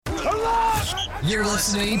You're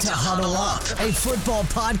listening to Huddle Up, a football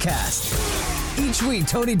podcast. Each week,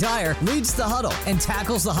 Tony Dyer leads the huddle and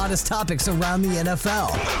tackles the hottest topics around the NFL.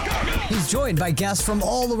 He's joined by guests from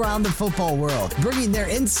all around the football world, bringing their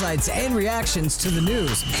insights and reactions to the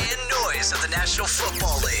news and noise of the National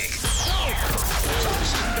Football League.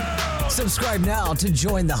 Subscribe now to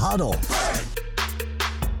join the huddle.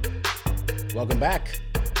 Welcome back.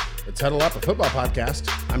 It's Huddle Up, a football podcast.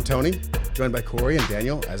 I'm Tony, joined by Corey and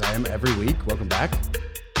Daniel, as I am every week. Welcome back.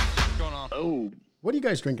 What's going on? Oh, what are you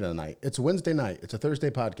guys drinking tonight? It's a Wednesday night. It's a Thursday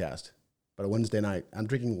podcast, but a Wednesday night. I'm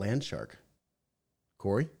drinking Land Shark.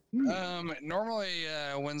 Corey? Normally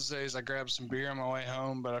Wednesdays I grab some beer on my way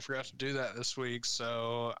home, but I forgot to do that this week.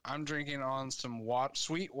 So I'm drinking on some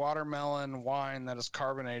sweet watermelon wine that is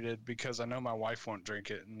carbonated because I know my wife won't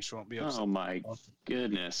drink it and she won't be upset. Oh my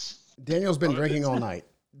goodness. Daniel's been drinking all night.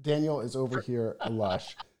 Daniel is over here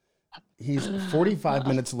lush. He's 45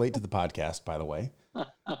 minutes late to the podcast, by the way.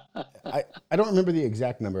 I don't remember the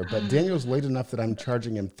exact number, but Daniel's late enough that I'm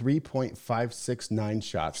charging him 3.569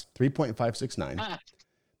 shots. 3.569.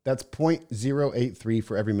 That's 0.083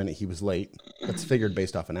 for every minute he was late. That's figured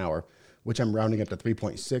based off an hour, which I'm rounding up to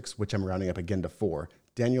 3.6, which I'm rounding up again to 4.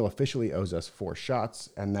 Daniel officially owes us 4 shots,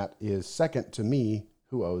 and that is second to me,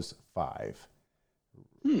 who owes 5.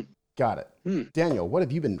 Got it. Daniel, what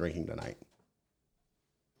have you been drinking tonight?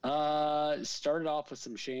 Started off with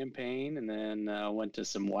some champagne, and then went to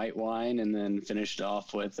some white wine, and then finished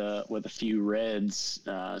off with a few reds,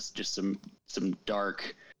 just some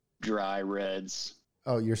dark, dry reds.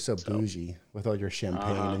 Oh, you're so bougie with all your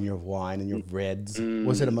champagne and your wine and your reds.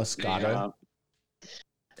 Was it a Moscato? Yeah.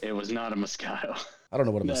 It was not a Moscato. I don't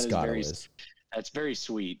know what a Moscato is. That's very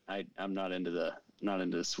sweet. I'm not into the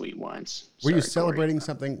sweet wines. Were you celebrating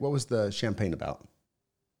something? What was the champagne about?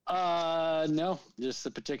 No, just the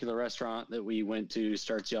particular restaurant that we went to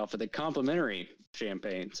starts you off with a complimentary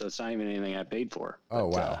champagne, so it's not even anything I paid for. Oh,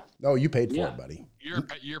 wow. Oh, you paid for it, buddy. You're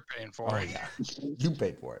paying for it. Yeah. You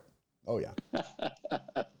paid for it. Oh, yeah.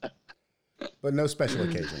 But no special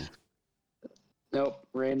occasion. Nope.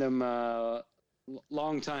 Random,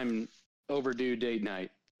 long time overdue date night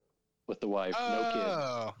with the wife. No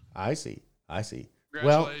kids. I see.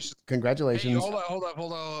 Congratulations. Well, congratulations. Hey,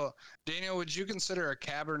 hold up. Daniel, would you consider a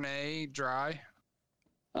Cabernet dry?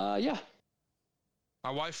 Yeah. My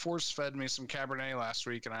wife force-fed me some Cabernet last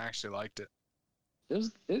week, and I actually liked it.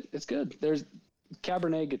 It's good.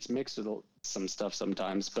 Cabernet gets mixed with some stuff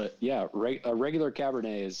sometimes, but yeah, a regular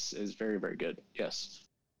Cabernet is very, very good. Yes.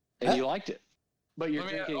 And you liked it. But you're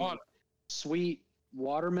drinking sweet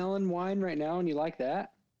watermelon wine right now, and you like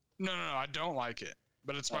that? No, I don't like it,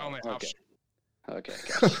 but it's my only option. Okay.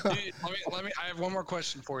 Dude, let me. I have one more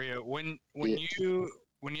question for you. When you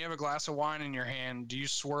have a glass of wine in your hand, do you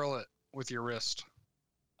swirl it with your wrist?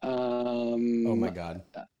 Oh my God.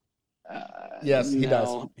 Yes, he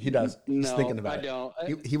does. He does. He's thinking about it. I don't.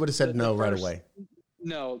 He would have said no right away.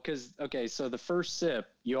 No, because so the first sip,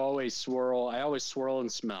 you always swirl. I always swirl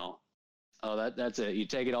and smell. Oh, that's it. You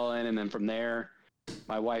take it all in, and then from there,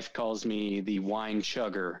 my wife calls me the wine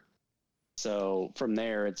chugger. So from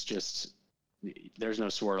there, it's just. There's no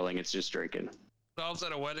swirling. It's just drinking. I was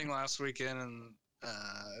at a wedding last weekend, and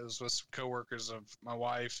it was with some coworkers of my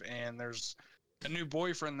wife, and there's a new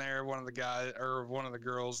boyfriend there, one of the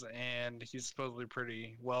girls, and he's supposedly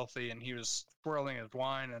pretty wealthy, and he was swirling his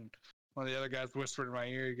wine, and one of the other guys whispered in my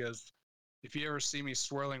ear, he goes, "If you ever see me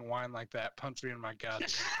swirling wine like that, punch me in my goddamn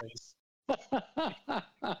face."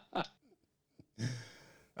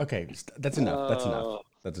 Okay, that's enough.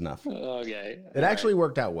 That's enough. Okay. It actually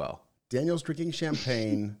worked out well. Daniel's drinking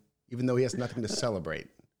champagne, even though he has nothing to celebrate.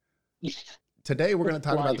 Today, we're going to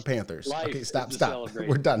talk about the Panthers. Okay, stop.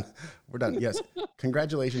 We're done. Yes.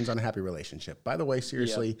 Congratulations on a happy relationship. By the way,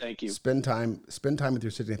 seriously, thank you. Spend time with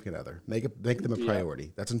your significant other. Make them a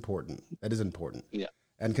priority. That's important. That is important. Yeah.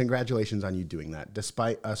 And congratulations on you doing that,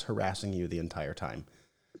 despite us harassing you the entire time.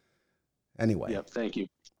 Anyway. Yep, thank you.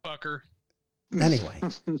 Fucker. Anyway.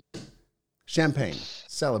 Champagne,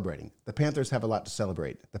 celebrating. The Panthers have a lot to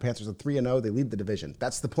celebrate. The Panthers are 3-0. They lead the division.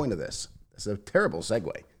 That's the point of this. It's a terrible segue,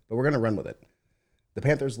 but we're going to run with it. The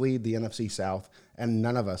Panthers lead the NFC South, and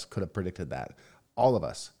none of us could have predicted that. All of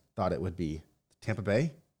us thought it would be Tampa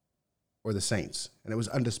Bay or the Saints, and it was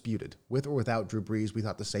undisputed. With or without Drew Brees, we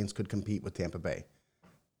thought the Saints could compete with Tampa Bay.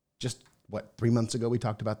 Just, 3 months ago we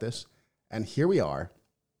talked about this? And here we are.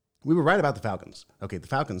 We were right about the Falcons. Okay, the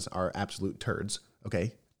Falcons are absolute turds.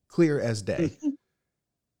 Okay, clear as day.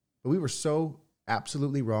 But we were so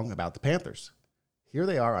absolutely wrong about the Panthers. Here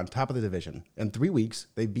they are on top of the division. In 3 weeks,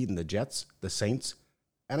 they've beaten the Jets, the Saints,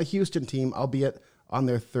 and a Houston team, albeit on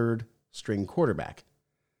their third-string quarterback.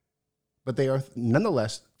 but they are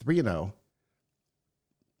nonetheless 3-0,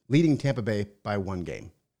 leading Tampa Bay by 1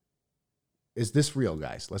 game. Is this real,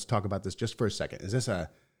 guys? Let's talk about this just for a second. Is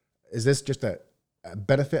this just a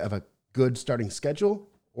benefit of a good starting schedule,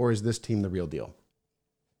 or is this team the real deal?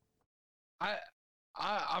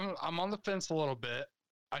 I'm on the fence a little bit.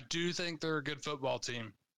 I do think they're a good football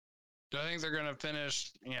team. Do I think they're going to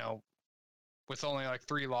finish, with only like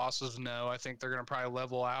 3 losses? No, I think they're going to probably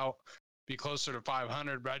level out, be closer to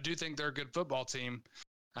 500, but I do think they're a good football team.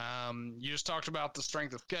 You just talked about the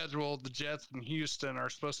strength of schedule. The Jets and Houston are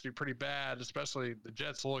supposed to be pretty bad, especially the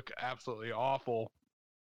Jets look absolutely awful.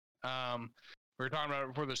 We were talking about it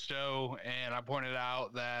before the show, and I pointed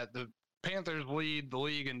out that the Panthers lead the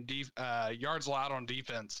league in yards allowed on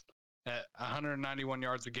defense at 191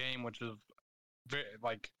 yards a game, which is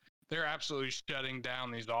they're absolutely shutting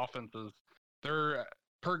down these offenses. They're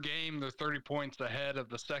per game, they're 30 points ahead of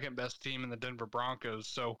the second best team in the Denver Broncos.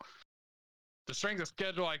 So the strength of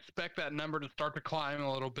schedule, I expect that number to start to climb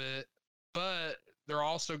a little bit, but they're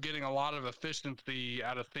also getting a lot of efficiency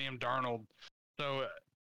out of Sam Darnold. So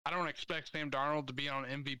I don't expect Sam Darnold to be on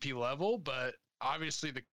MVP level, but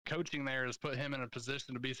obviously the coaching there has put him in a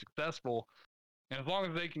position to be successful. And as long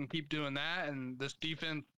as they can keep doing that and this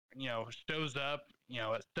defense, shows up,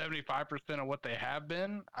 at 75% of what they have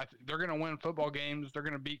been, they're going to win football games. They're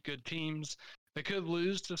going to beat good teams. They could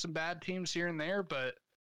lose to some bad teams here and there, but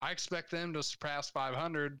I expect them to surpass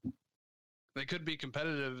 500. They could be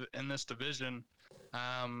competitive in this division.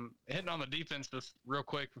 Hitting on the defense just real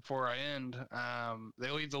quick before I end,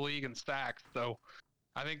 they lead the league in sacks. So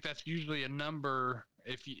I think that's usually a number.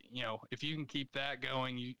 If you can keep that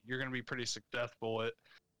going, you're going to be pretty successful. It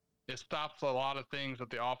stops a lot of things that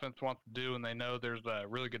the offense wants to do, and they know there's a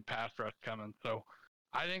really good pass rush coming. So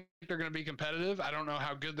I think they're going to be competitive. I don't know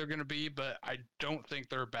how good they're going to be, but I don't think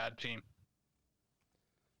they're a bad team.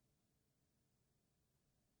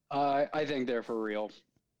 I think they're for real.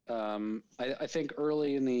 I think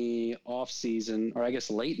early in the offseason, or I guess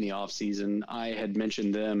late in the offseason, I had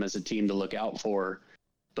mentioned them as a team to look out for,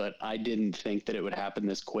 but I didn't think that it would happen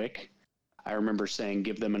this quick. I remember saying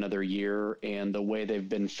give them another year, and the way they've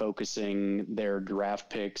been focusing their draft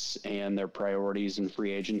picks and their priorities in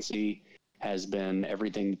free agency has been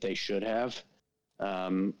everything that they should have.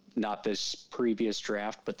 Not this previous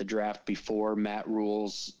draft, but the draft before Matt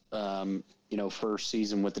Rule's, first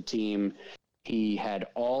season with the team. He had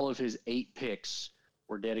all of his 8 picks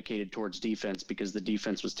were dedicated towards defense because the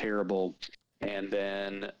defense was terrible. And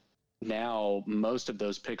then now most of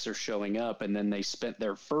those picks are showing up, and then they spent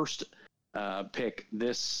their first pick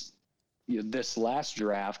this last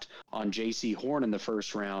draft on J.C. Horn in the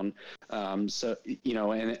first round. And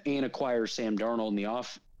acquire Sam Darnold in the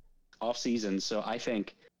off season. So I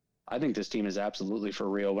think this team is absolutely for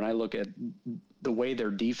real. When I look at the way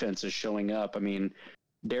their defense is showing up, I mean,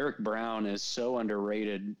 Derek Brown is so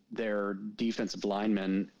underrated. Their defensive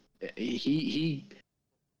lineman, he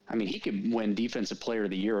could win Defensive Player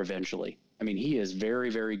of the Year eventually. I mean, he is very,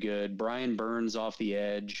 very good. Brian Burns off the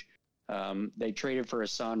edge. They traded for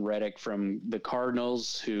Hassan Reddick from the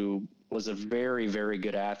Cardinals, who was a very, very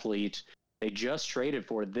good athlete. They just traded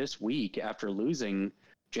for this week after losing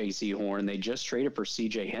J.C. Horn. They just traded for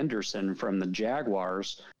C.J. Henderson from the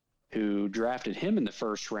Jaguars, who drafted him in the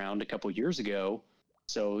first round a couple years ago.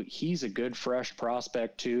 So he's a good, fresh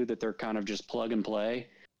prospect, too, that they're kind of just plug and play.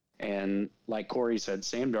 And like Corey said,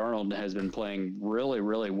 Sam Darnold has been playing really,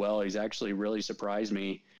 really well. He's actually really surprised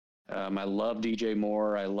me. I love DJ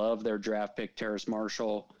Moore. I love their draft pick, Terrace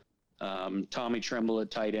Marshall. Tommy Tremble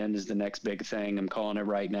at tight end is the next big thing. I'm calling it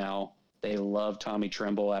right now. They love Tommy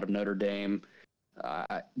Tremble out of Notre Dame.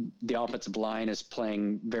 The offensive line is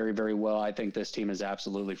playing very, very well. I think this team is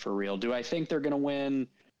absolutely for real. Do I think they're going to win,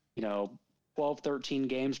 12, 13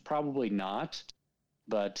 games? Probably not.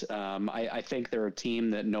 But I think they're a team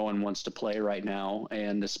that no one wants to play right now,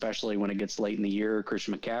 and especially when it gets late in the year.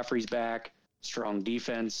 Christian McCaffrey's back, strong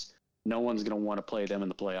defense. No one's going to want to play them in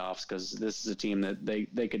the playoffs because this is a team that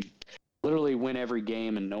they could literally win every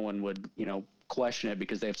game, and no one would, question it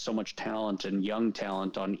because they have so much talent and young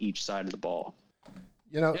talent on each side of the ball.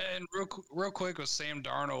 Yeah, and real quick with Sam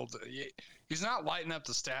Darnold, he's not lighting up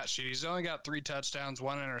the stat sheet. He's only got 3 touchdowns,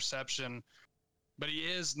 1 interception. But he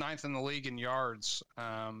is 9th in the league in yards,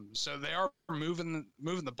 so they are moving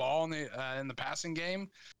the ball in the passing game.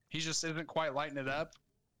 He just isn't quite lighting it up.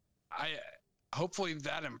 Hopefully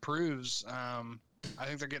that improves. I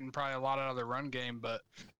think they're getting probably a lot out of their run game, but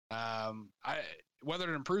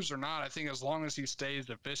whether it improves or not, I think as long as he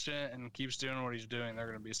stays efficient and keeps doing what he's doing, they're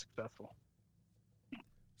going to be successful.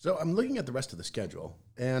 So I'm looking at the rest of the schedule,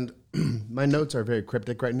 and my notes are very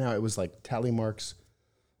cryptic right now. It was like tally marks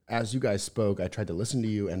as you guys spoke, I tried to listen to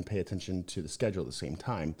you and pay attention to the schedule at the same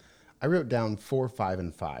time. I wrote down 4, 5,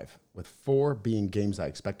 and 5, with 4 being games I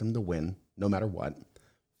expect them to win, no matter what,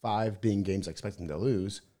 5 being games I expect them to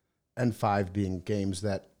lose, and 5 being games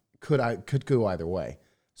that could go either way.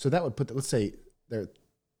 So that would put, let's say they're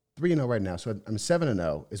 3-0 right now. So I'm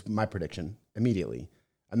 7-0 is my prediction immediately.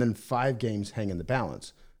 And then 5 games hang in the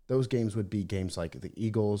balance. Those games would be games like the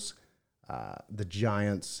Eagles, the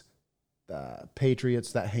Giants, the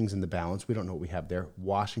Patriots. That hangs in the balance. We don't know what we have there.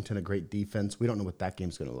 Washington, a great defense. We don't know what that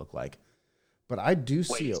game's going to look like. But I do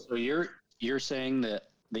see. So you're saying that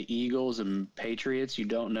the Eagles and Patriots, you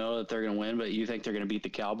don't know that they're going to win, but you think they're going to beat the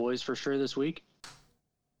Cowboys for sure this week?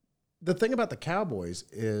 The thing about the Cowboys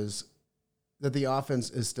is that the offense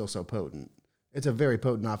is still so potent. It's a very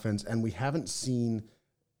potent offense, and we haven't seen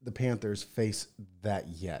the Panthers face that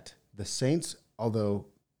yet. The Saints, although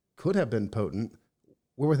could have been potent,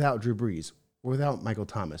 we're without Drew Brees. We're without Michael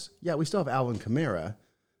Thomas. Yeah, we still have Alvin Kamara,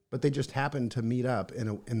 but they just happened to meet up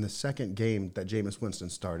in the second game that Jameis Winston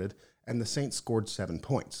started, and the Saints scored 7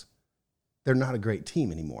 points. They're not a great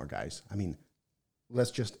team anymore, guys. I mean,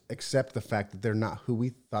 let's just accept the fact that they're not who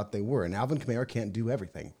we thought they were. And Alvin Kamara can't do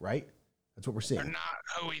everything, right? That's what we're seeing. They're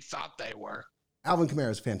not who we thought they were. Alvin Kamara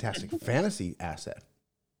is a fantastic fantasy asset.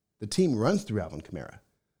 The team runs through Alvin Kamara.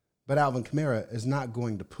 But Alvin Kamara is not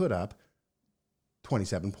going to put up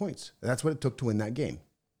 27 points. That's what it took to win that game.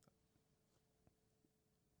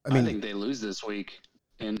 I think they lose this week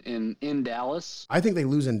in Dallas. I think they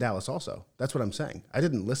lose in Dallas also. That's what I'm saying. I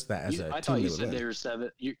didn't list that as a team. I thought you said they were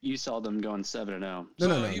 7. You saw them going 7-0. No.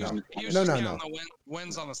 He was the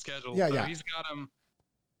wins on the schedule. Yeah, so yeah. He's got him.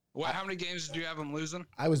 How many games did you have him losing?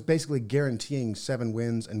 I was basically guaranteeing 7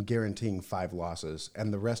 wins and guaranteeing 5 losses,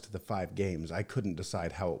 and the rest of the 5 games, I couldn't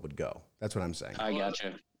decide how it would go. That's what I'm saying. I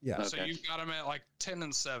gotcha. Yeah. Okay. So you've got him at like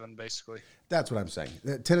 10-7, basically. That's what I'm saying.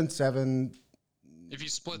 10-7. If you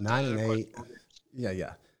split 9-8.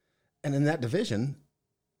 Yeah. And in that division,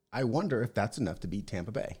 I wonder if that's enough to beat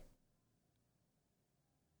Tampa Bay.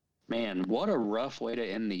 Man, what a rough way to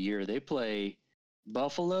end the year. They play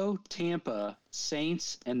Buffalo, Tampa,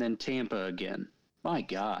 Saints, and then Tampa again. My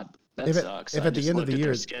God, that sucks. If at the end of the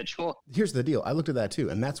year, schedule. Here's the deal. I looked at that too,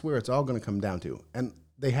 and that's where it's all going to come down to. And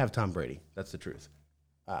they have Tom Brady. That's the truth.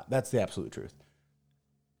 That's the absolute truth.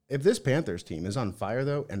 If this Panthers team is on fire,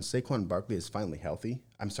 though, and Saquon Barkley is finally healthy,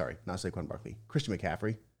 I'm sorry, not Saquon Barkley, Christian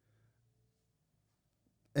McCaffrey,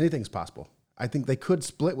 anything's possible. I think they could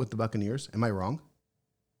split with the Buccaneers. Am I wrong?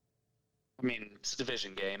 I mean, it's a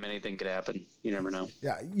division game. Anything could happen. You never know.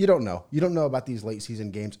 Yeah, you don't know. You don't know about these late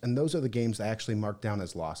season games, and those are the games I actually mark down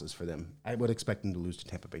as losses for them. I would expect them to lose to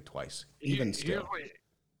Tampa Bay twice, even still.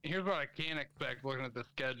 Here's what I can expect looking at the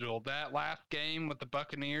schedule. That last game with the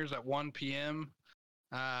Buccaneers at 1 p.m.,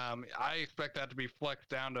 I expect that to be flexed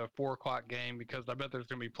down to a 4 o'clock game because I bet there's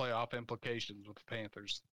going to be playoff implications with the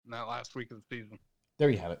Panthers in that last week of the season. There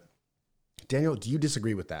you have it. Daniel, do you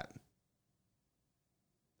disagree with that?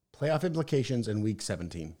 Playoff implications in week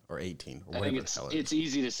 17 or 18 or whatever the hell it is. It's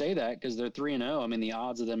easy to say that because they're 3-0. I mean, the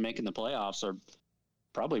odds of them making the playoffs are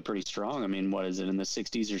probably pretty strong. I mean, what is it, in the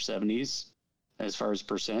 60s or 70s as far as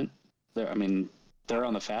percent? They're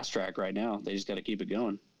on the fast track right now. They just got to keep it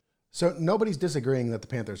going. So nobody's disagreeing that the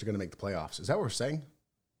Panthers are going to make the playoffs. Is that what we're saying?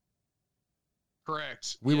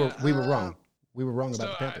 Correct. We were wrong. We were wrong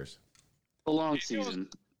about the Panthers. A long season.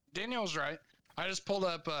 Daniel's right. I just pulled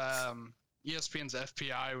up ESPN's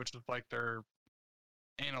FPI, which is like their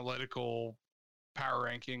analytical power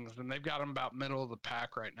rankings, and they've got them about middle of the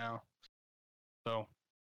pack right now. So,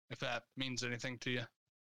 if that means anything to you.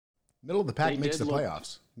 Middle of the pack makes the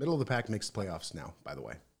playoffs. Middle of the pack makes the playoffs now, by the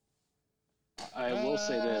way. I will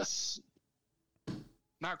say this.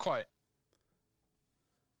 Not quite.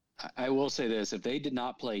 I will say this. If they did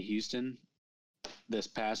not play Houston this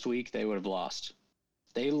past week, they would have lost.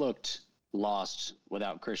 They looked lost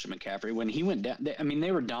without Christian McCaffrey. When he went down,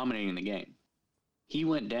 they were dominating the game. He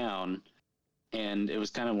went down, and it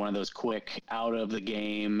was kind of one of those quick out of the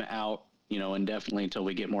game, indefinitely until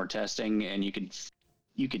we get more testing, and you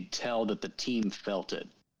could tell that the team felt it.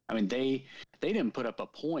 I mean, they didn't put up a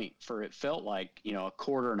point for, it felt like, a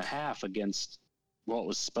quarter and a half against what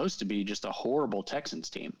was supposed to be just a horrible Texans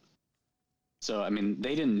team. So, I mean,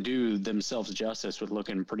 they didn't do themselves justice with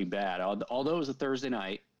looking pretty bad. Although it was a Thursday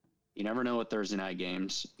night, you never know with Thursday night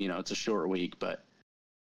games. It's a short week, but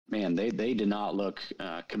man, they did not look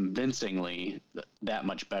convincingly that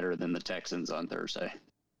much better than the Texans on Thursday.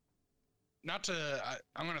 I'm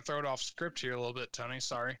going to throw it off script here a little bit, Tony.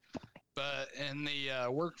 Sorry. But in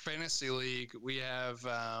the Work Fantasy League, we have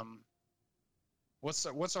what's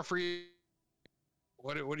our free?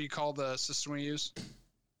 What do you call the system we use?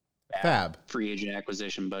 Fab. free agent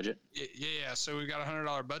acquisition budget. Yeah. So we've got a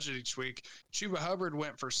 $100 budget each week. Chuba Hubbard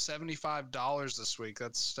went for $75 this week.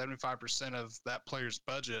 That's 75% of that player's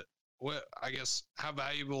budget. How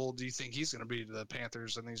valuable do you think he's going to be to the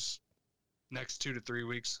Panthers in these next 2 to 3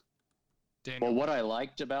 weeks? Daniel? Well, what I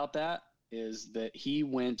liked about that is that he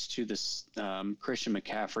went to this Christian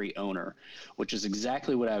McCaffrey owner, which is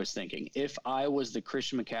exactly what I was thinking. If I was the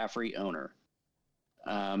Christian McCaffrey owner,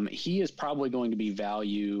 he is probably going to be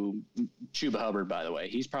Chuba Hubbard, by the way,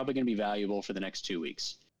 he's probably going to be valuable for the next 2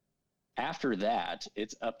 weeks. After that,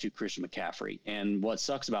 it's up to Christian McCaffrey. And what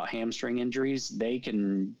sucks about hamstring injuries, they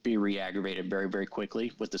can be re-aggravated very, very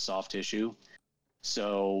quickly with the soft tissue.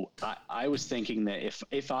 So I was thinking that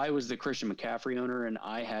if I was the Christian McCaffrey owner and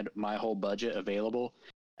I had my whole budget available,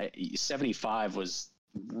 75 was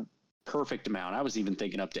perfect amount. I was even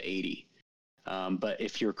thinking up to 80. But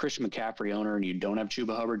if you're a Christian McCaffrey owner and you don't have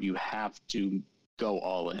Chuba Hubbard, you have to go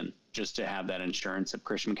all in just to have that insurance. If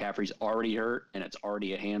Christian McCaffrey's already hurt and it's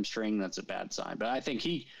already a hamstring, that's a bad sign. But I think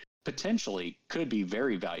he potentially could be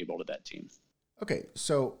very valuable to that team. Okay,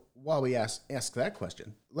 so while we ask that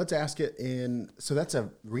question, let's ask it so that's a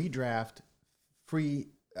redraft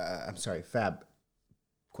fab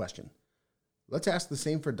question. Let's ask the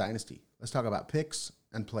same for Dynasty. Let's talk about picks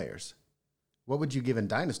and players. What would you give in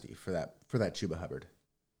Dynasty for that Chuba Hubbard?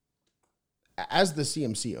 As the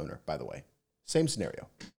CMC owner, by the way, same scenario.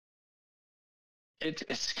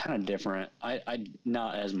 It's kind of different. I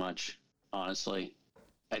not as much, honestly.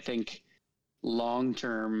 I think long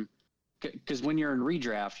term, because when you're in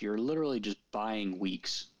redraft, you're literally just buying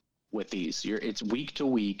weeks with these. It's week to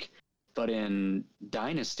week, but in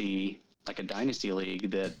Dynasty, like a Dynasty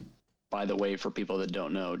league that, by the way, for people that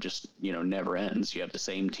don't know, just never ends. You have the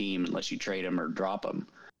same team unless you trade them or drop them.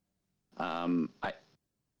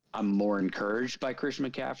 I'm more encouraged by Christian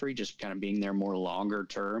McCaffrey, just kind of being there more longer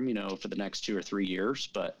term, for the next 2 or 3 years.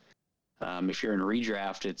 But if you're in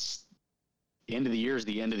redraft, it's end of the year is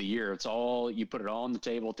the end of the year. It's all, you put it all on the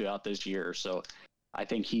table throughout this year. So I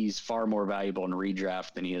think he's far more valuable in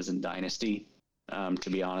redraft than he is in Dynasty, to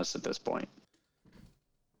be honest, at this point.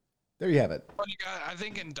 There you have it. Well, I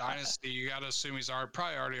think in Dynasty, you got to assume he's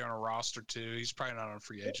probably already on a roster too. He's probably not on a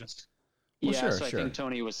free agent. Well, yeah, sure, so I think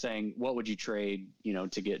Tony was saying, what would you trade,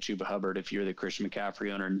 to get Chuba Hubbard if you're the Christian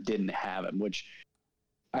McCaffrey owner and didn't have him, which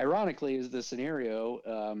ironically is the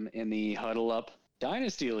scenario in the Huddle Up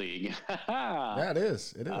Dynasty League. Yeah, it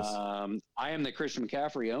is. It is. I am the Christian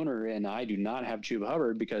McCaffrey owner, and I do not have Chuba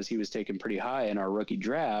Hubbard because he was taken pretty high in our rookie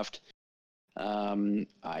draft. I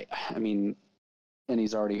mean, and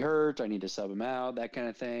he's already hurt. I need to sub him out, that kind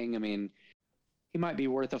of thing. I mean, he might be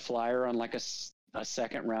worth a flyer on like a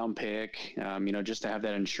second round pick, just to have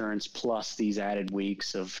that insurance plus these added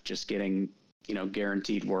weeks of just getting,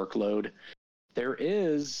 guaranteed workload. There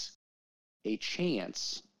is a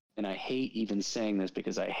chance, and I hate even saying this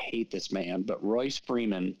because I hate this man, but Royce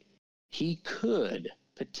Freeman, he could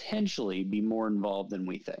potentially be more involved than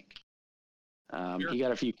we think. Sure. He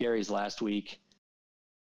got a few carries last week.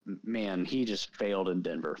 Man, he just failed in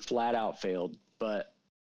Denver, flat out failed. But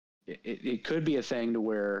it could be a thing to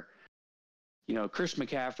where, Chris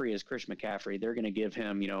McCaffrey is Chris McCaffrey. They're going to give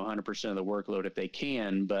him, 100% of the workload if they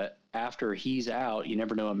can. But after he's out, you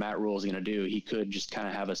never know what Matt Rule is going to do. He could just kind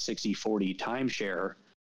of have a 60-40 timeshare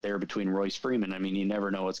there between Royce Freeman. I mean, you never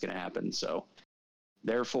know what's going to happen. So,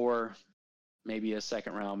 therefore, maybe a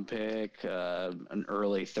second-round pick, an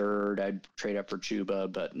early third. I'd trade up for Chuba,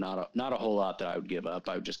 but not a whole lot that I would give up.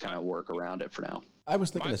 I would just kind of work around it for now. I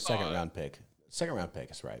was thinking second-round pick. Second-round pick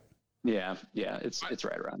is right. Yeah, it's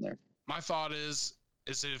right around there. My thought is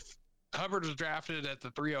if Hubbard was drafted at the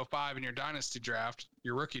 305 in your dynasty draft,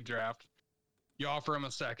 your rookie draft, you offer him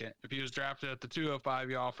a second. If he was drafted at the 205,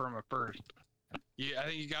 you offer him a first. I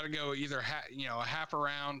think you got to go either a half a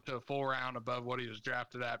round to a full round above what he was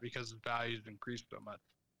drafted at because his value's increased so much.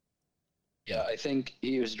 Yeah, I think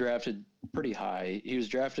he was drafted pretty high. He was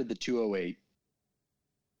drafted the 208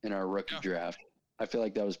 in our rookie draft. I feel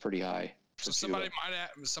like that was pretty high. So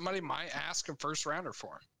somebody might ask a first rounder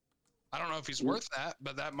for him. I don't know if he's worth that,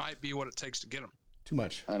 but that might be what it takes to get him. Too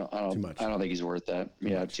much. I don't Too much. I don't think he's worth that.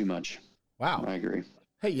 Too much. Wow. I agree.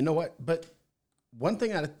 Hey, you know what? But one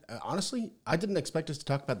thing, honestly, I didn't expect us to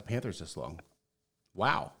talk about the Panthers this long.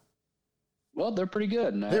 Wow. Well, they're pretty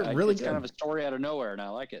good. And they're really it's good. kind of a story out of nowhere, and I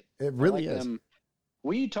like it. It really is.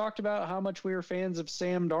 We talked about how much we were fans of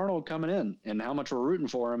Sam Darnold coming in and how much we're rooting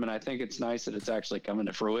for him, and I think it's nice that it's actually coming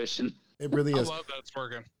to fruition. It really is. I love that it's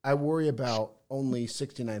working. I worry about only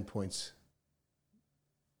 69 points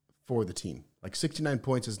for the team. Like 69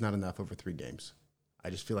 points is not enough over 3 games. I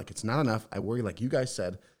just feel like it's not enough. I worry, like you guys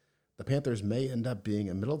said, the Panthers may end up being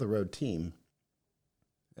a middle-of-the-road team,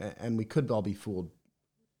 and we could all be fooled.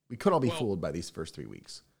 We could all be fooled by these first 3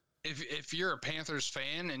 weeks. If you're a Panthers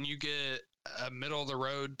fan and you get a middle of the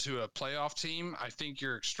road to a playoff team, I think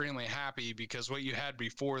you're extremely happy because what you had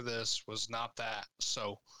before this was not that.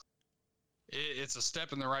 So it's a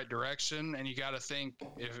step in the right direction, and you got to think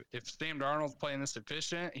if Sam Darnold's playing this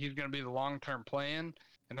efficient, he's going to be the long-term plan,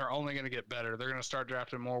 and they're only going to get better. They're going to start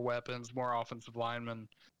drafting more weapons, more offensive linemen,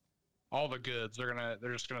 all the goods. They're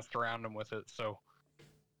just going to surround them with it. So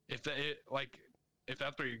if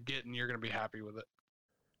that's what you're getting, you're going to be happy with it.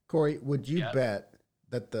 Corey, would you bet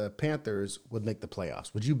that the Panthers would make the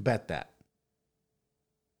playoffs? Would you bet that?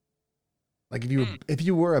 Like if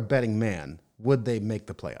you were a betting man, would they make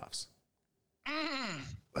the playoffs?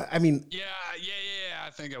 I mean, yeah. I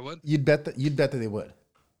think I would. You'd bet that they would.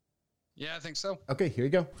 Yeah, I think so. Okay, here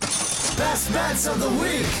you go. Best bets of the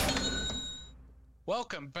week.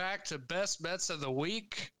 Welcome back to Best Bets of the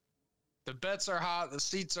Week. The bets are hot. The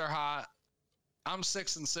seats are hot. I'm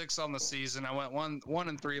 6-6 on the season. I went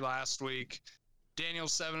 1-3 last week.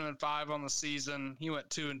 Daniel's 7-5 on the season. He went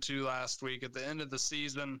 2-2 last week. At the end of the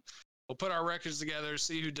season, we'll put our records together,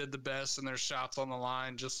 see who did the best, and there's shots on the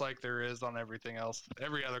line, just like there is on everything else,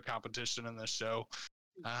 every other competition in this show.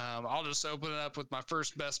 I'll just open it up with my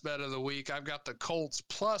first best bet of the week. I've got the Colts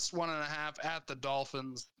plus 1.5 at the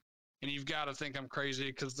Dolphins. And you've got to think I'm crazy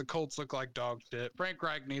because the Colts look like dog shit. Frank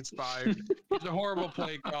Reich needs fired. He's a horrible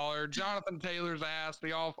play caller. Jonathan Taylor's ass,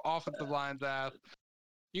 the offensive line's ass.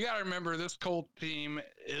 You got to remember this Colts team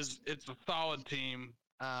it's a solid team.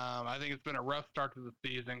 I think it's been a rough start to the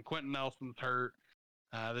season. Quentin Nelson's hurt.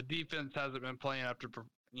 The defense hasn't been playing up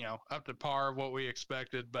to par of what we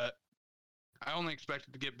expected, but I only expect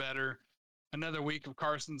it to get better. Another week of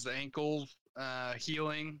Carson's ankles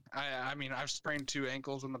healing. I mean, I've sprained 2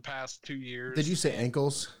 ankles in the past 2 years. Did you say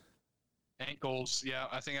ankles? Ankles, yeah.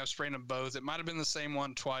 I think I've sprained them both. It might have been the same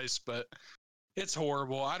one twice, but it's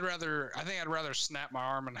horrible. I think I'd rather snap my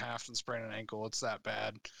arm in half than sprain an ankle. It's that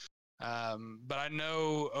bad. But I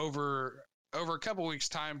know over a couple weeks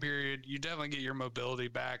time period, you definitely get your mobility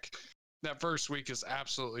back. That first week is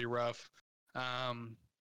absolutely rough.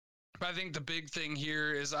 But I think the big thing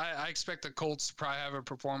here is I expect the Colts to probably have a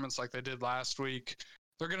performance like they did last week.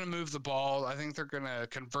 They're going to move the ball. I think they're going to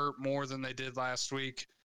convert more than they did last week.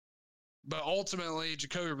 But ultimately,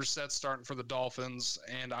 Jacoby Brissett's starting for the Dolphins,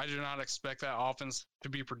 and I do not expect that offense to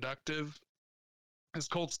be productive. This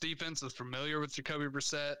Colts defense is familiar with Jacoby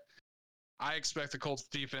Brissett. I expect the Colts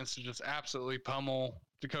defense to just absolutely pummel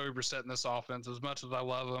Jacoby Brissett in this offense. As much as I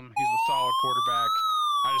love him, he's a solid quarterback.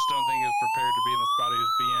 I just don't think he's prepared to be in the spot he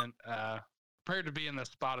was in this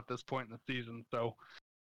spot at this point in the season. So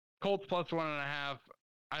Colts plus 1.5.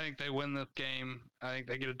 I think they win this game. I think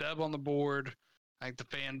they get a dub on the board. I think the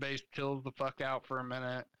fan base chills the fuck out for a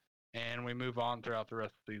minute, and we move on throughout the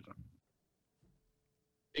rest of the season.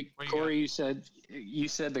 Corey, you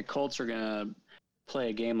said the Colts are going to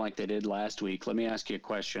play a game like they did last week. Let me ask you a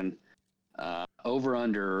question. Over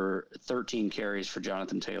under 13 carries for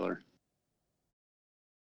Jonathan Taylor.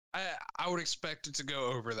 I would expect it to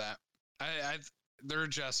go over that. They're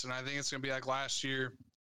adjusting. I think it's going to be like last year.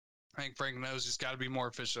 I think Frank knows he's got to be more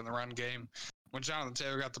efficient in the run game. When Jonathan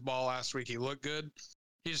Taylor got the ball last week, he looked good.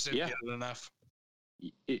 He just didn't get it enough.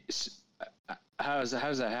 How does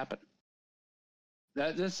that happen?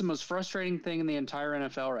 That's the most frustrating thing in the entire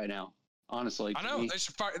NFL right now. Honestly, I know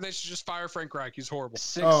they should just fire Frank Reich. He's horrible.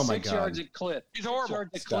 6 yards a clip. He's horrible. 6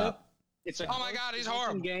 yards a clip. It's oh my God, he's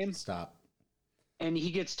horrible. Game. Stop. And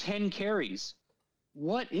he gets 10 carries.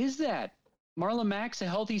 What is that? Marlon Mack's a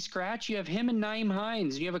healthy scratch. You have him and Nyheim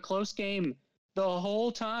Hines. You have a close game the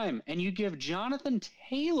whole time, and you give Jonathan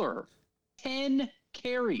Taylor 10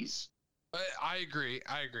 carries. I agree.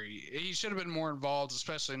 He should have been more involved,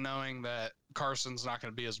 especially knowing that Carson's not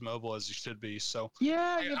going to be as mobile as he should be. So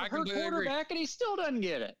yeah, you have a hurt quarterback, and he still doesn't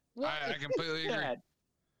get it. I completely agree.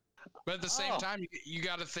 But at the same time, you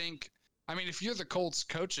got to think. I mean, if you're the Colts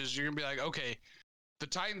coaches, you're going to be like, okay, the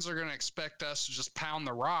Titans are going to expect us to just pound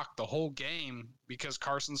the rock the whole game because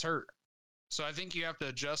Carson's hurt. So I think you have to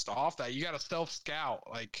adjust off that. You got to self-scout.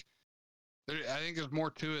 I think there's more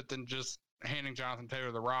to it than just handing Jonathan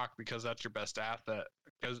Taylor the rock because that's your best asset.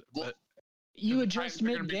 You adjust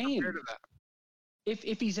mid-game.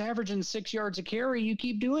 If he's averaging 6 yards a carry, you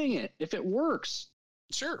keep doing it. If it works.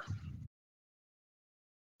 Sure.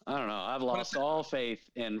 I don't know. I've lost all faith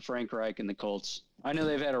in Frank Reich and the Colts. I know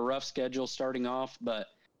they've had a rough schedule starting off, but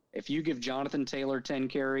if you give Jonathan Taylor 10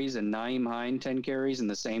 carries and Nyheim Hines 10 carries in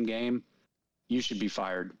the same game, you should be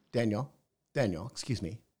fired. Daniel, excuse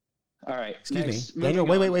me. All right. Excuse next, me. Daniel,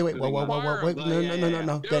 wait. moving Whoa. on.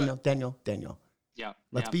 No. Do Daniel. Yeah.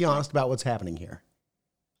 Let's be honest about what's happening here.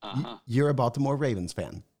 You're a Baltimore Ravens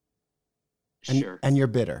fan. Sure. And you're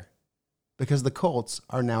bitter because the Colts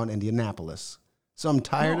are now in Indianapolis. So I'm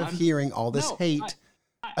tired of hearing all this hate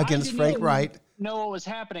against Frank Wright. Know what was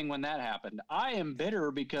happening when that happened. I am bitter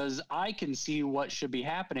because I can see what should be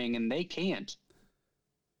happening and they can't.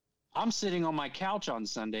 I'm sitting on my couch on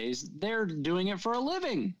Sundays. They're doing it for a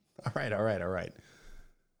living. All right.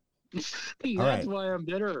 That's why I'm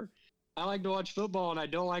bitter. I like to watch football and I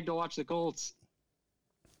don't like to watch the Colts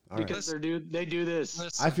because they do this.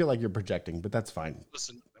 Listen, I feel like you're projecting, but that's fine.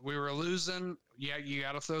 Listen, we were losing. Yeah, you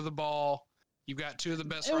got to throw the ball. You got two of the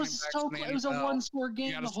best running backs in the NFL. It was a one-score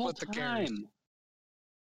game the whole time.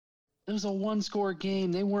 It was a one-score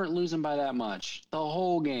game. They weren't losing by that much the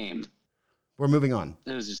whole game. We're moving on.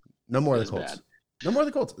 It was just no more of the Colts. Bad. No more of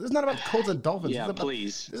the Colts. This is not about the Colts and Dolphins. Yeah,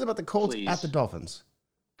 please. This is about the Colts Please. at the Dolphins.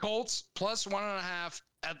 Colts plus 1.5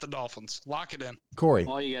 at the Dolphins. Lock it in. Corey.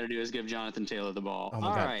 All you got to do is give Jonathan Taylor the ball. Oh my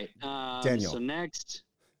All God. right. Daniel. So next,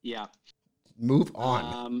 Move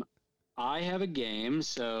on. I have a game.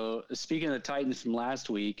 So speaking of the Titans from last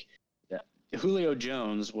week, Julio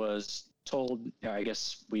Jones was told, I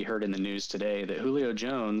guess we heard in the news today, that Julio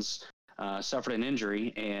Jones suffered an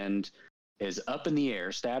injury and is up in the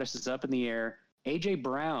air. Status is up in the air. A.J.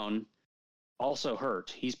 Brown also hurt.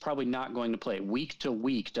 He's probably not going to play. Week to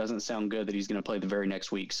week doesn't sound good that he's going to play the very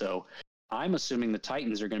next week. So I'm assuming the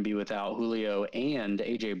Titans are going to be without Julio and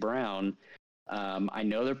A.J. Brown. I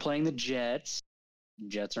know they're playing the Jets.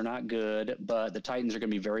 Jets are not good, but the Titans are going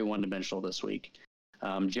to be very one-dimensional this week.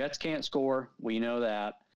 Jets can't score. We know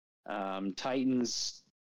that. Titans,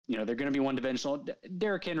 they're going to be one-dimensional.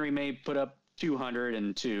 Derrick Henry may put up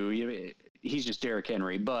 202. He's just Derrick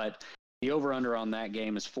Henry, but the over-under on that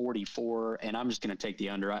game is 44, and I'm just going to take the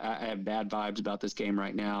under. I have bad vibes about this game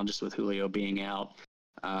right now, just with Julio being out.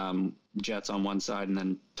 Jets on one side, and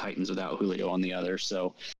then Titans without Julio on the other.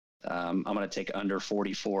 So I'm going to take under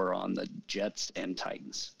 44 on the Jets and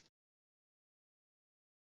Titans.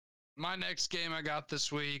 My next game I got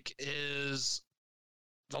this week is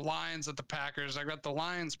the Lions at the Packers. I got the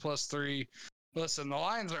Lions plus 3. Listen, the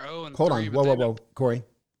Lions are 0-3. Hold on. Whoa. Corey,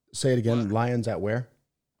 say it again. What? Lions at where?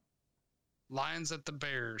 Lions at the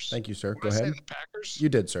Bears. Thank you, sir. Did Go I say ahead. the Packers? You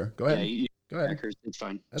did, sir. Go ahead. Yeah, Go ahead. Packers, it's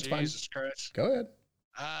fine. That's Jesus Christ. fine. Go ahead.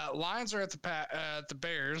 Lions are at the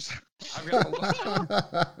Bears. I've got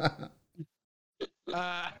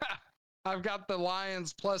I've got the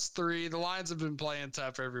Lions plus 3. The Lions have been playing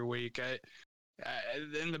tough every week. And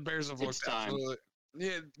the Bears have looked absolutely.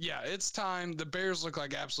 Yeah, it's time. The Bears look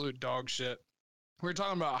like absolute dog shit. We were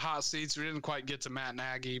talking about hot seats. We didn't quite get to Matt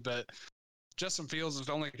Nagy, but Justin Fields is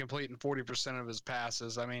only completing 40% of his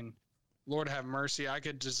passes. I mean, Lord have mercy. I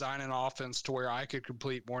could design an offense to where I could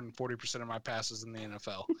complete more than 40% of my passes in the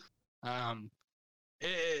NFL.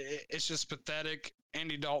 It's just pathetic.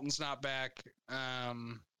 Andy Dalton's not back.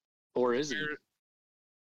 Or is he?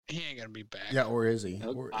 He ain't going to be back. Yeah, or is he?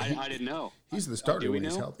 I didn't know. He's the starter Do we when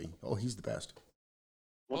he's know? healthy. Oh, he's the best.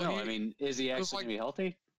 Well, Well, no, I mean, is he actually going to be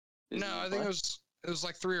healthy? Is No, he I gonna think play? it was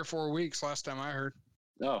like 3 or 4 weeks last time I heard.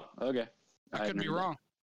 Oh, okay. I could be hadn't heard wrong.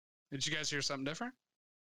 Did you guys hear something different?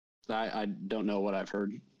 that. I don't know what I've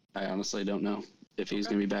heard. I honestly don't know if he's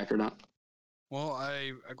Okay. going to be back or not. Well,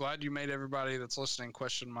 I'm glad you made everybody that's listening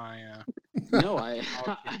question my. No, I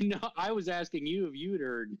know. I was asking you if you had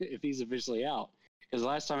heard if he's officially out. Because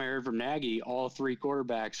last time I heard from Nagy, all 3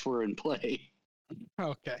 quarterbacks were in play.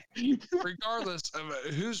 Okay. Regardless of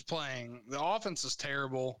who's playing, the offense is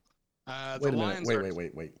terrible. The Wait a Lions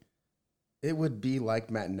minute. Wait. It would be like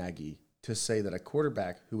Matt Nagy to say that a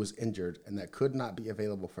quarterback who was injured and that could not be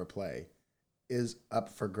available for play is up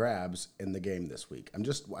for grabs in the game this week. I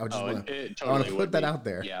just want to put that out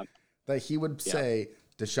there. Yeah. That he would say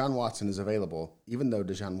Deshaun Watson is available, even though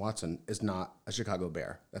Deshaun Watson is not a Chicago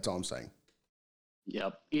Bear. That's all I'm saying.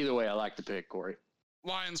 Yep. Either way, I like the pick, Corey.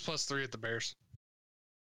 Lions plus 3 at the Bears.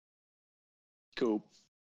 Cool.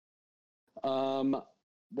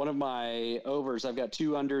 One of my overs, I've got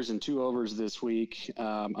 2 unders and 2 overs this week.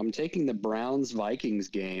 I'm taking the Browns-Vikings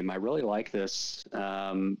game. I really like this.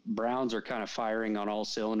 Browns are kind of firing on all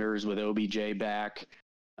cylinders with OBJ back.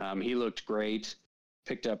 He looked great.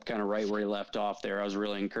 Picked up kind of right where he left off there. I was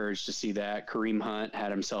really encouraged to see that. Kareem Hunt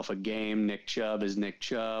had himself a game. Nick Chubb is Nick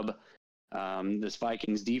Chubb. This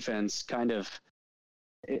Vikings defense kind of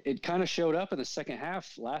showed up in the second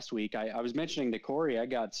half last week. I was mentioning to Corey, I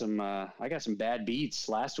got some bad beats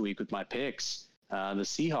last week with my picks. The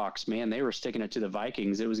Seahawks, man, they were sticking it to the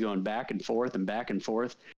Vikings. It was going back and forth.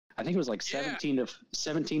 I think it was like 17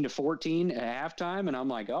 to 14 at halftime. And I'm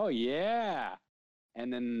like, oh yeah.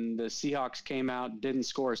 And then the Seahawks came out, didn't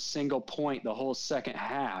score a single point the whole second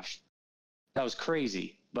half. That was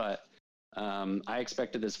crazy. But I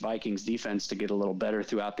expected this Vikings defense to get a little better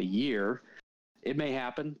throughout the year. It may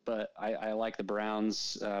happen, but I like the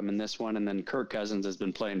Browns in this one. And then Kirk Cousins has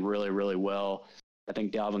been playing really, really well. I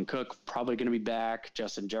think Dalvin Cook probably going to be back.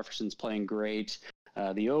 Justin Jefferson's playing great.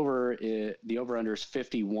 The over-under is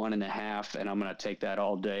 51.5, and I'm going to take that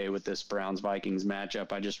all day with this Browns-Vikings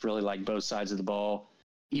matchup. I just really like both sides of the ball.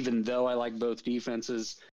 Even though I like both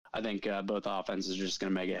defenses, I think both offenses are just going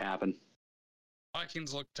to make it happen.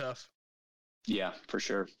 Vikings look tough. Yeah, for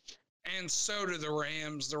sure. And so do the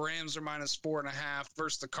Rams. The Rams are minus 4.5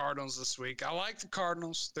 versus the Cardinals this week. I like the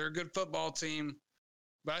Cardinals. They're a good football team,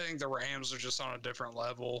 but I think the Rams are just on a different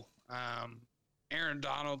level. Aaron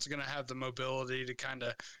Donald's going to have the mobility to kind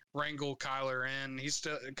of wrangle Kyler in.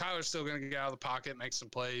 Kyler's still going to get out of the pocket, make some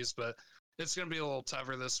plays, but it's going to be a little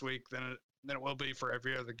tougher this week than it will be for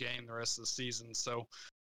every other game the rest of the season. So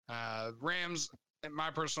Rams, in my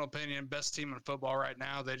personal opinion, best team in football right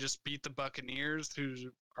now. They just beat the Buccaneers, who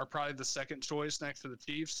are probably the second choice next to the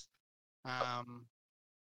Chiefs.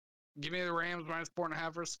 Give me the Rams minus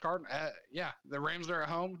 4.5 versus the Cardinals. Yeah, the Rams are at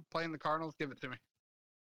home playing the Cardinals. Give it to me.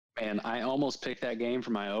 Man, I almost picked that game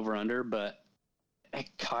for my over-under, but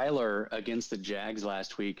Kyler against the Jags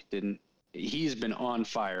last week he's been on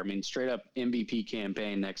fire. I mean, straight up MVP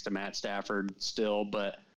campaign next to Matt Stafford still,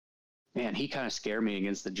 but man, he kind of scared me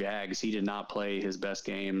against the Jags. He did not play his best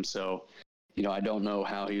game. So, I don't know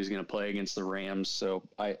how he was going to play against the Rams. So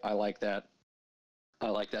I like that. I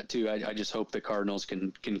like that too. I just hope the Cardinals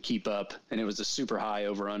can keep up. And it was a super high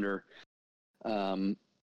over-under.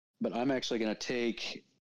 But I'm actually going to take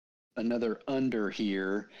another under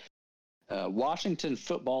here. Washington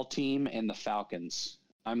football team and the Falcons.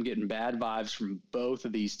 I'm getting bad vibes from both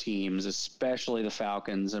of these teams, especially the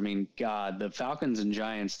Falcons. I mean, God, the Falcons and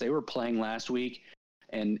Giants, they were playing last week,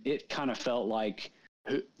 and it kind of felt like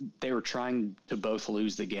they were trying to both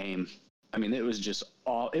lose the game. I mean, it was just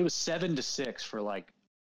it was 7-6 for like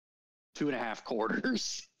 2.5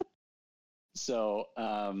 quarters. So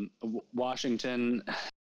Washington,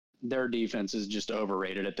 their defense is just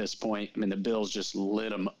overrated at this point. I mean, the Bills just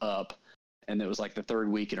lit them up. And it was like the third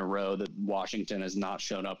week in a row that Washington has not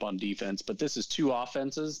shown up on defense. But this is two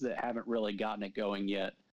offenses that haven't really gotten it going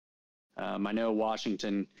yet. I know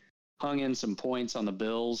Washington hung in some points on the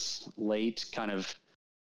Bills late, kind of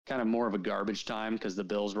more of a garbage time because the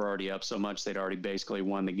Bills were already up so much they'd already basically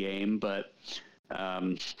won the game. But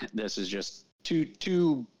this is just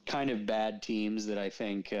two kind of bad teams that I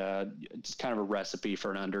think it's kind of a recipe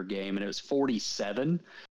for an under game. And it was 47.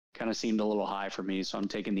 Kind of seemed a little high for me, so I'm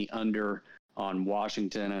taking the under on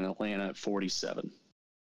Washington and Atlanta at 47.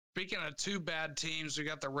 Speaking of two bad teams, we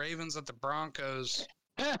got the Ravens at the Broncos.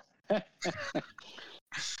 Hey,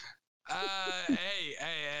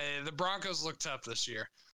 the Broncos look tough this year.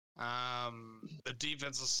 The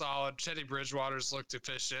defense is solid. Teddy Bridgewater's looked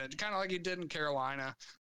efficient, kind of like he did in Carolina.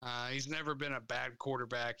 He's never been a bad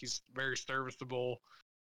quarterback. He's very serviceable.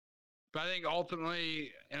 But I think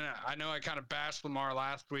ultimately, and I know I kind of bashed Lamar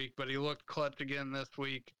last week, but he looked clutch again this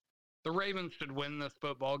week. The Ravens should win this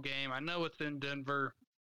football game. I know it's in Denver.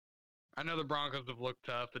 I know the Broncos have looked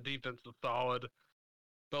tough. The defense is solid.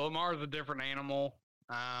 But Lamar's a different animal.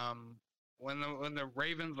 When the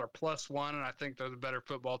Ravens are +1, and I think they're the better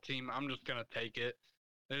football team, I'm just going to take it.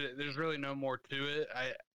 There's really no more to it.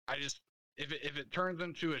 I just if it turns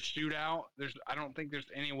into a shootout, I don't think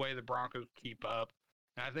there's any way the Broncos keep up.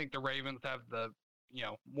 And I think the Ravens have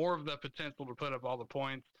more of the potential to put up all the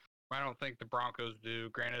points. I don't think the Broncos do.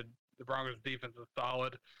 Granted, the Broncos defense is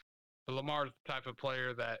solid, but Lamar's the type of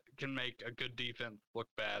player that can make a good defense look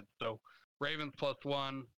bad. So Ravens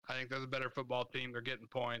 +1. I think they're the better football team. They're getting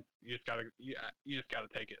points. You just gotta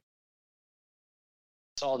take it.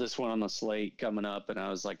 Saw this one on the slate coming up, and I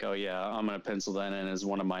was like, oh yeah, I'm gonna pencil that in as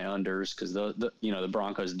one of my unders because the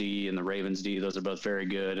Broncos D and the Ravens D, those are both very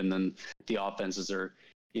good, and then the offenses are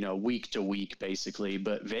week to week basically.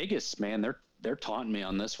 But Vegas, man, they're taunting me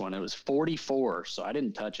on this one. It was 44, so I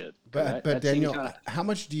didn't touch it. But Daniel, how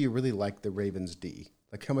much do you really like the Ravens D?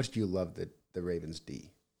 Like, how much do you love the Ravens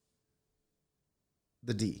D?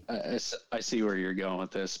 The D. I see where you're going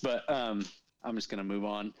with this, but I'm just gonna move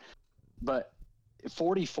on. But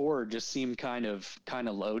 44 just seemed kind of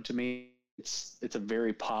low to me. It's a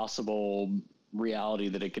very possible reality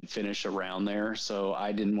that it could finish around there. So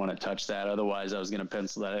I didn't want to touch that. Otherwise I was going to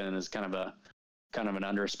pencil that in as kind of an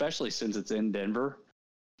under, especially since it's in Denver.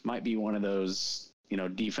 Might be one of those,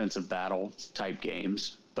 defensive battle type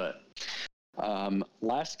games, but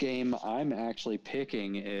Last game I'm actually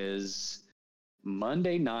picking is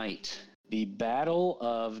Monday night, the battle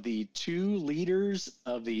of the two leaders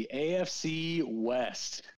of the AFC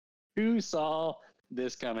West. Who saw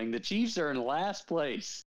this coming? The Chiefs are in last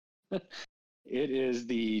place. It is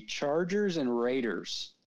the Chargers and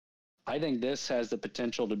Raiders. I think this has the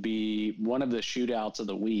potential to be one of the shootouts of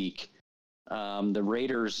the week. The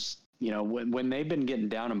Raiders, when they've been getting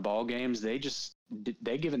down in ball games, they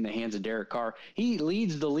give it in the hands of Derek Carr. He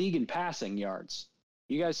leads the league in passing yards.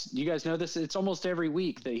 You guys know this. It's almost every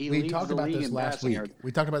week that he leads the league in passing yards.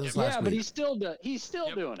 We talked about this last week. Yeah, but he's still doing it.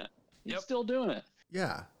 He's still doing it.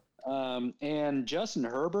 Yeah. And Justin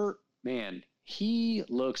Herbert, man, he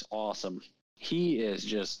looks awesome. He is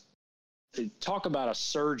just talk about a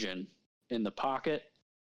surgeon in the pocket.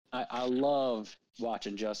 I love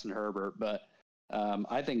watching Justin Herbert, but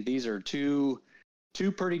I think these are two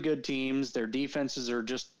pretty good teams. Their defenses are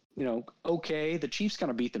just, okay. The Chiefs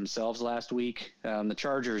kind of beat themselves last week. The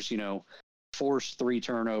Chargers, forced 3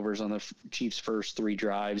 turnovers on the Chiefs' first 3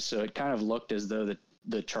 drives. So it kind of looked as though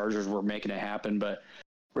the Chargers were making it happen, but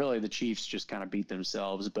really the Chiefs just kind of beat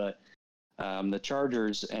themselves. But the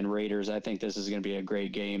Chargers and Raiders, I think this is going to be a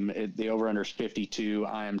great game. The over-under is 52.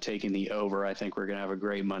 I am taking the over. I think we're going to have a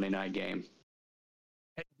great Monday night game.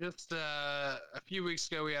 Hey, just a few weeks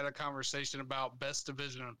ago, we had a conversation about best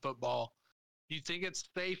division in football. Do you think it's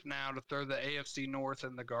safe now to throw the AFC North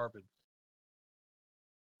in the garbage?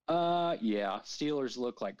 Yeah. Steelers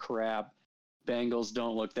look like crap. Bengals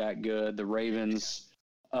don't look that good. The Ravens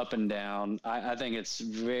up and down. I think it's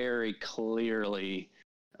very clearly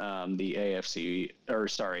the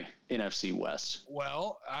NFC West.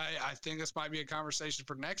 Well, I think this might be a conversation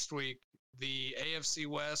for next week. The AFC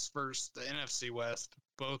West versus the NFC West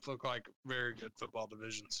both look like very good football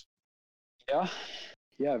divisions.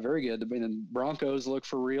 Yeah, very good. I mean, the Broncos look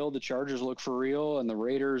for real, the Chargers look for real, and the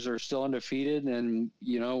Raiders are still undefeated. And,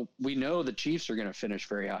 we know the Chiefs are going to finish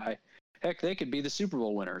very high. Heck, they could be the Super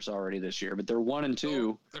Bowl winners already this year, but they're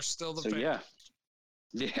 1-2. They're still the favorites.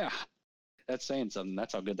 Yeah. That's saying something.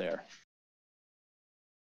 That's how good they are.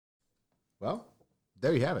 Well,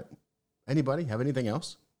 there you have it. Anybody have anything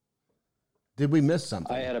else? Did we miss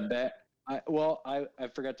something? I had a bet. I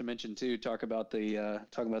forgot to mention too. Talk about the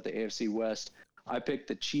AFC West. I picked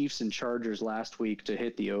the Chiefs and Chargers last week to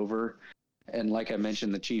hit the over, and like I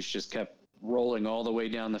mentioned, the Chiefs just kept rolling all the way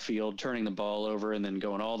down the field, turning the ball over, and then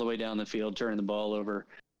going all the way down the field, turning the ball over,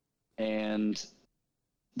 and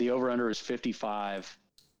the over/under is 55.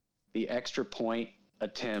 The extra point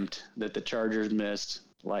attempt that the Chargers missed,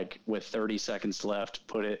 like with 30 seconds left,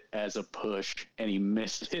 put it as a push, and he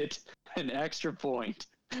missed it. An extra point.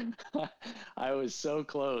 I was so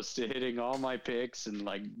close to hitting all my picks and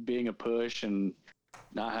like being a push and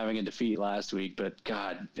not having a defeat last week, but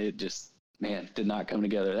God, it just, did not come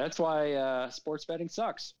together. That's why sports betting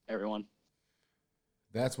sucks, everyone.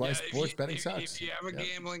 That's why sports betting sucks. If you have a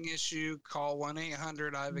gambling issue, call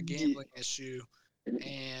 1-800 I have a gambling issue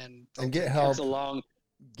and get help.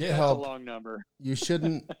 Get help. A long number. You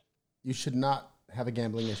should not have a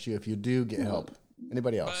gambling issue. If you do, get help.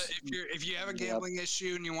 Anybody else? But if you have a gambling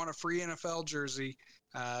issue and you want a free NFL jersey,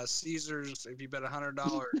 Caesars, if you bet $100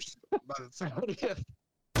 by the 30th.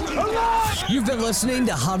 You've been listening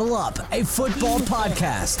to Huddle Up, a football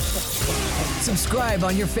podcast. Subscribe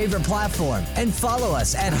on your favorite platform and follow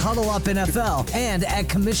us at Huddle Up NFL and at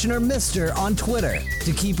Commissioner Mister on Twitter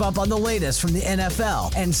to keep up on the latest from the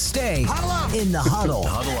NFL and stay in the huddle.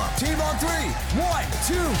 Huddle Up. Team on 3. 1,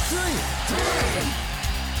 2, 3.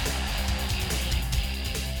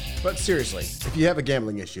 But seriously, if you have a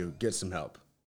gambling issue, get some help.